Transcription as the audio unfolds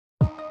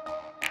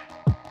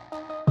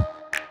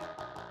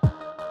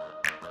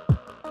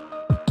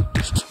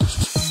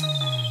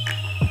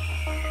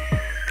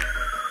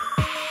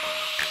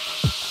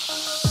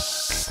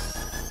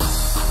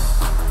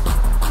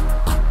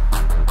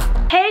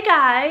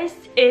guys,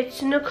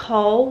 it's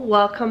Nicole.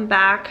 Welcome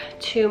back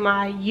to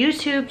my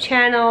YouTube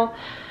channel.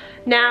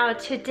 Now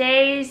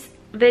today's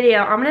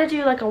video, I'm gonna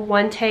do like a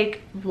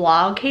one-take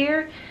vlog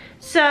here.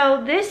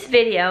 So this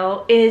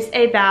video is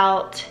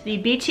about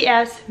the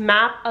BTS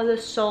Map of the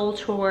Soul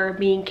tour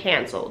being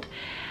canceled.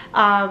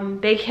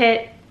 Big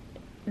Hit,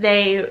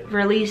 they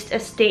released a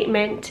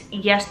statement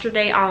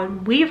yesterday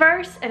on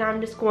Weverse, and I'm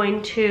just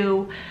going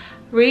to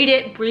read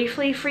it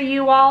briefly for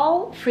you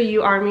all, for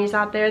you armies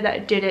out there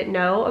that didn't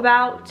know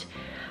about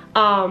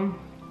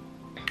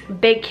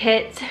Big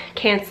Hit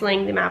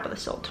canceling the Map of the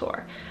Soul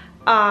tour.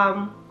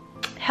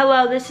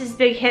 Hello, this is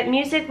Big Hit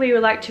Music. We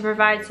would like to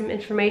provide some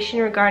information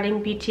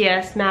regarding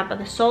BTS Map of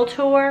the Soul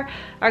tour.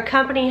 Our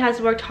company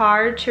has worked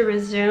hard to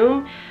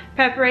resume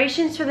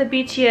preparations for the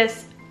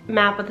BTS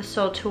Map of the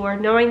Soul tour,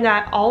 knowing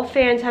that all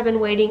fans have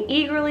been waiting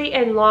eagerly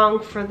and long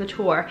for the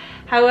tour.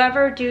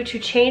 However, due to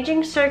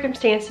changing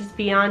circumstances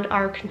beyond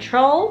our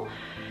control,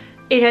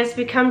 it has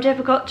become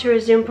difficult to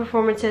resume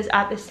performances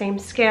at the same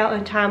scale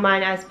and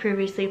timeline as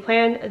previously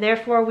planned.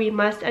 Therefore, we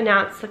must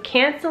announce the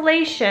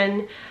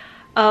cancellation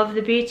of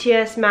the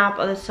BTS Map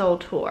of the Soul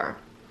tour.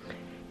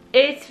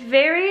 It's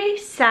very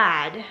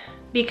sad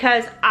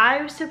because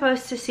I was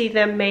supposed to see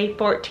them May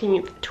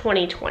 14th,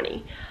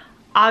 2020.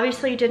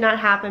 Obviously, it did not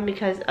happen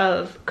because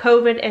of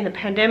COVID and the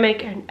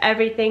pandemic, and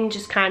everything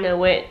just kind of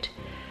went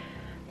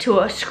to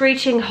a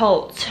screeching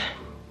halt.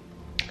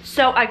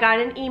 So I got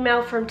an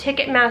email from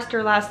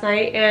Ticketmaster last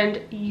night,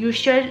 and you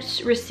should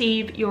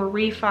receive your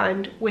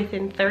refund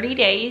within 30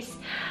 days.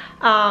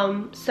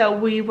 So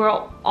we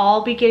will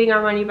all be getting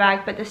our money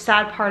back, but the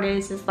sad part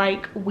is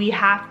like we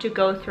have to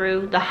go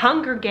through the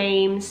Hunger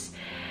Games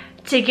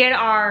to get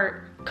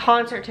our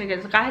concert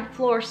tickets. Like I had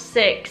floor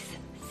 6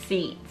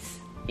 seats.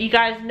 You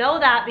guys know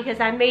that because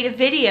I made a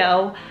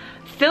video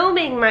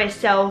filming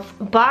myself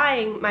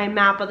buying my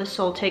Map of the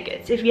Soul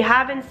tickets. If you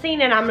haven't seen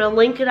it, I'm gonna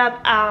link it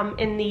up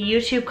in the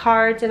YouTube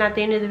cards and at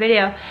the end of the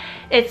video.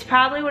 It's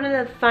probably one of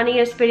the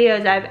funniest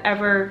videos I've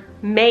ever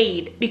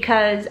made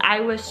because I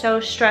was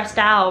so stressed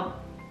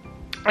out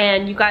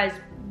and you guys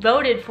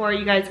voted for it,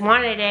 you guys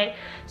wanted it,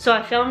 so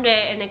I filmed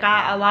it and it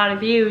got a lot of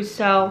views.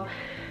 So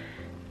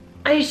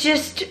it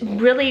just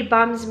really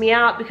bums me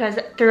out because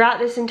throughout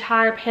this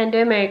entire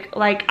pandemic,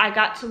 like I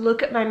got to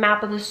look at my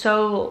Map of the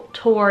Soul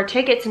tour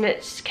tickets and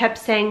it kept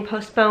saying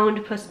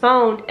postponed,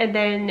 postponed, and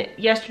then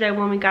yesterday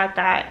when we got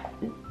that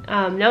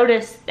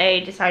notice, they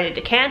decided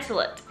to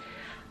cancel it.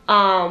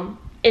 And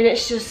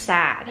it's just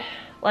sad.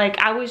 Like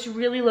I was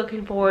really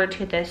looking forward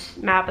to this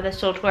Map of the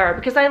Soul tour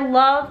because I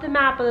love the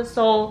Map of the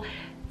Soul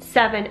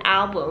 7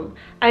 album.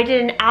 I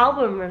did an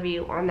album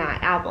review on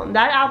that album.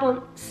 That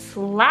album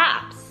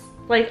slaps.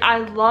 Like I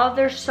love,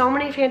 there's so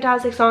many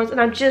fantastic songs,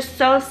 and I'm just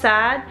so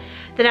sad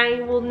that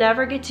I will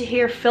never get to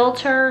hear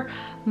Filter,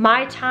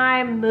 My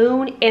Time,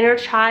 Moon, Inner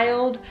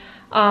Child,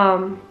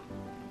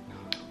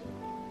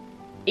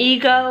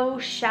 Ego,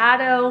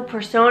 Shadow,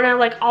 Persona,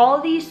 like all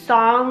these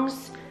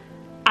songs,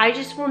 I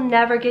just will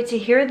never get to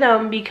hear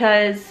them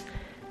because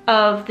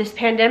of this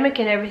pandemic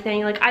and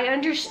everything. Like I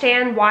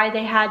understand why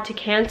they had to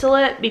cancel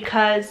it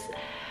because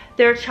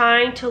they're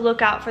trying to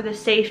look out for the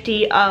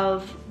safety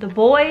of the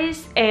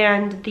boys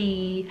and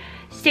the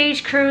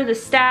stage crew, the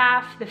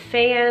staff, the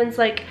fans.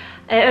 Like,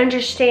 I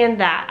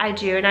understand that, I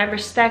do, and I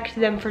respect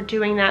them for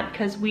doing that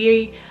because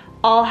we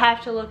all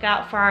have to look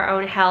out for our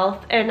own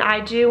health. And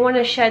I do want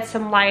to shed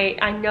some light.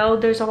 I know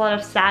there's a lot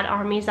of sad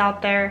armies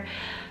out there,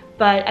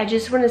 but I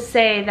just want to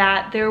say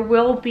that there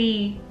will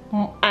be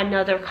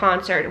another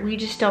concert. We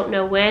just don't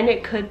know when.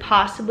 It could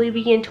possibly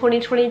be in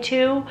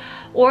 2022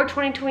 or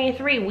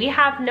 2023. We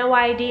have no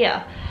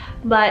idea,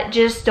 but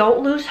just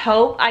don't lose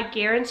hope. I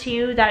guarantee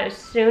you that as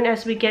soon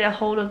as we get a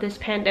hold of this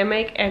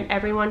pandemic and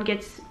everyone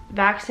gets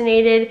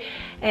vaccinated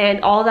and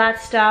all that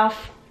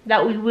stuff,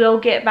 that we will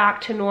get back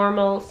to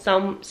normal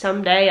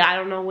someday. I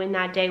don't know when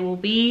that day will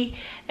be,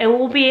 and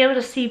we'll be able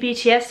to see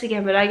BTS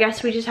again, but I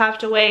guess we just have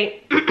to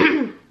wait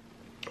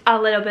a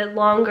little bit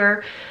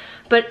longer.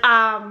 But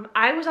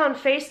I was on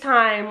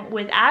FaceTime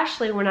with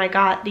Ashley when I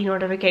got the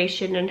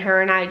notification, and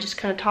her and I just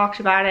kind of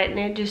talked about it, and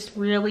it just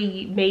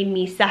really made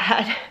me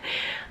sad.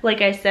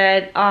 Like I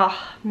said, oh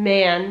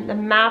man, the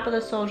Map of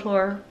the Soul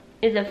tour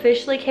is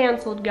officially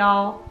canceled,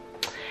 y'all.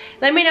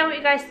 Let me know what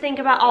you guys think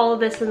about all of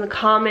this in the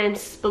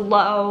comments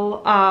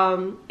below.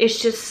 It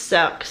just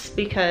sucks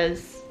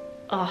because,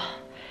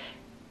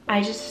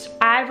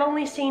 I've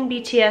only seen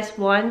BTS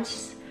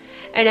once.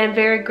 And I'm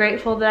very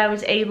grateful that I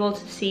was able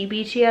to see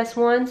BTS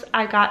once.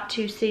 I got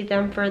to see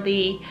them for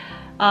the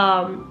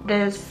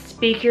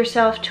Speak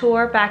Yourself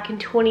tour back in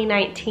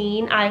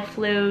 2019. I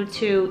flew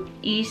to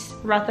East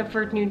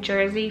Rutherford, New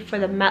Jersey for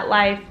the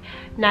MetLife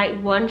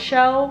Night 1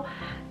 show.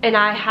 And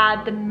I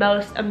had the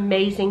most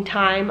amazing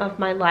time of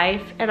my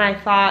life. And I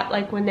thought,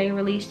 like, when they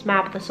released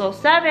Map of the Soul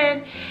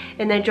 7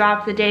 and they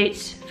dropped the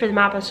dates for the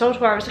Map of the Soul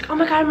tour, I was like, oh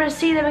my god, I'm gonna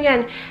see them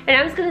again. And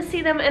I was gonna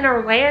see them in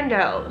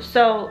Orlando.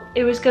 So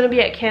it was gonna be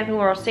at Camping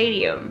World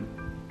Stadium.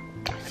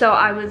 So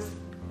I was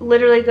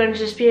literally gonna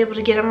just be able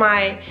to get on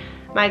my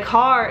my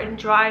car and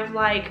drive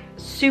like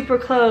super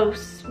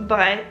close,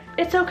 but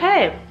it's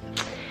okay.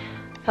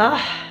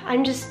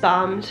 I'm just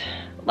bummed.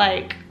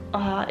 Like,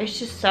 it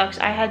just sucks.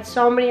 I had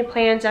so many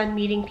plans on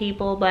meeting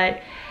people,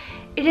 but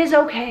it is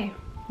okay.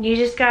 You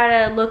just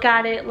gotta look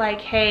at it like,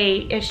 hey,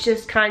 it's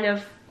just kind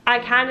of, I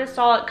kind of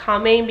saw it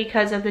coming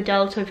because of the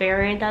Delta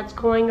variant that's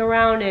going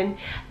around and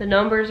the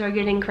numbers are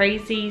getting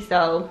crazy,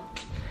 so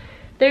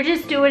they're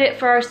just doing it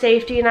for our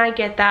safety, and I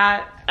get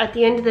that. At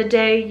the end of the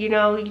day, you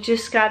know, you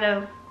just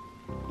gotta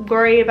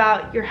worry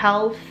about your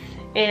health,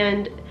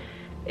 and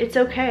it's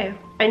okay.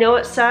 I know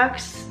it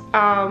sucks.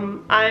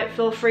 I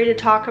feel free to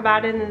talk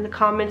about it in the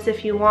comments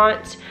if you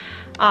want.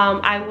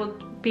 I will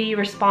be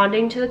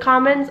responding to the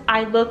comments.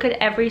 I look at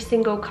every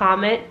single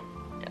comment.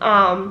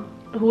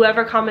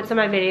 Whoever comments on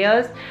my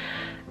videos,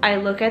 I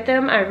look at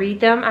them, I read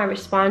them, I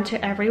respond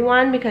to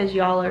everyone because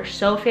y'all are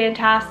so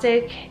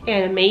fantastic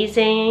and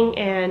amazing,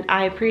 and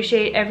I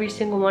appreciate every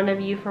single one of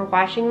you for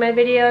watching my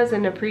videos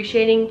and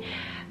appreciating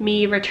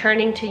me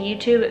returning to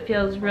YouTube. It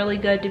feels really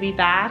good to be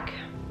back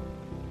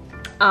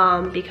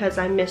because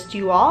I missed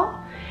you all.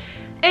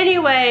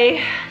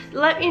 Anyway,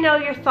 let me know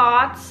your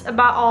thoughts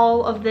about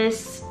all of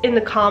this in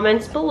the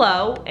comments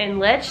below, and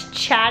let's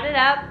chat it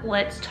up,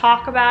 let's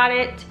talk about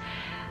it.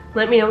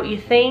 Let me know what you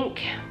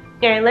think,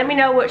 and let me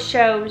know what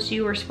shows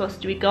you were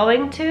supposed to be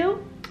going to.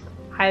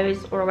 I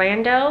was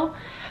Orlando.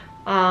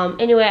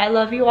 Anyway, I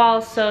love you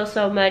all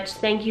so much.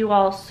 Thank you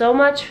all so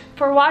much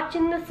for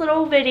watching this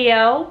little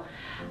video.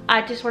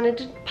 I just wanted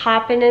to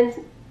pop in and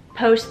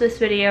post this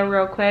video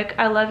real quick.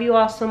 I love you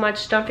all so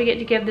much. Don't forget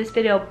to give this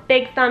video a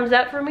big thumbs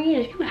up for me.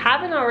 If you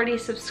haven't already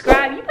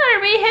subscribed, you better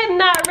be hitting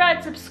that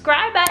red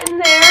subscribe button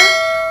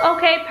there,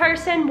 okay,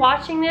 person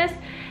watching this.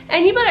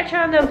 And you better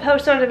turn on them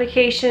post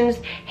notifications,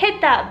 hit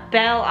that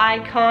bell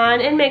icon,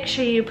 and make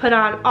sure you put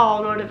on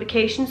all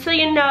notifications so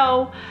you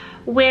know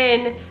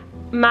when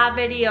my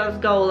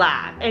videos go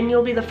live, and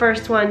you'll be the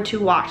first one to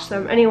watch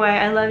them. Anyway,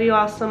 I love you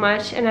all so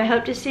much, and I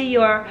hope to see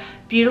your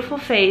beautiful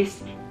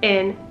face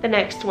in the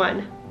next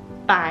one.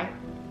 Bye.